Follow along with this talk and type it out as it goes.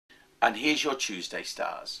And here's your Tuesday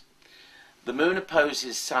stars. The moon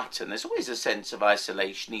opposes Saturn. There's always a sense of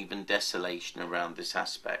isolation, even desolation around this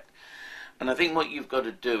aspect. And I think what you've got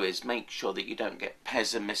to do is make sure that you don't get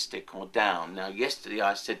pessimistic or down. Now, yesterday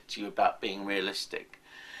I said to you about being realistic.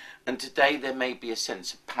 And today there may be a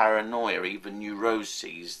sense of paranoia, even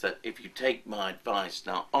neuroses, that if you take my advice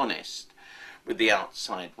now honest with the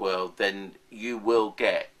outside world, then you will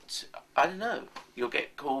get, I don't know, you'll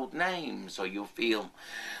get called names, or you'll feel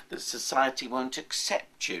that society won't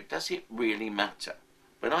accept you. Does it really matter?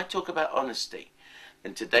 When I talk about honesty,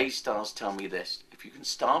 then today's stars tell me this: if you can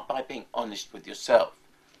start by being honest with yourself,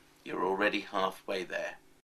 you're already halfway there.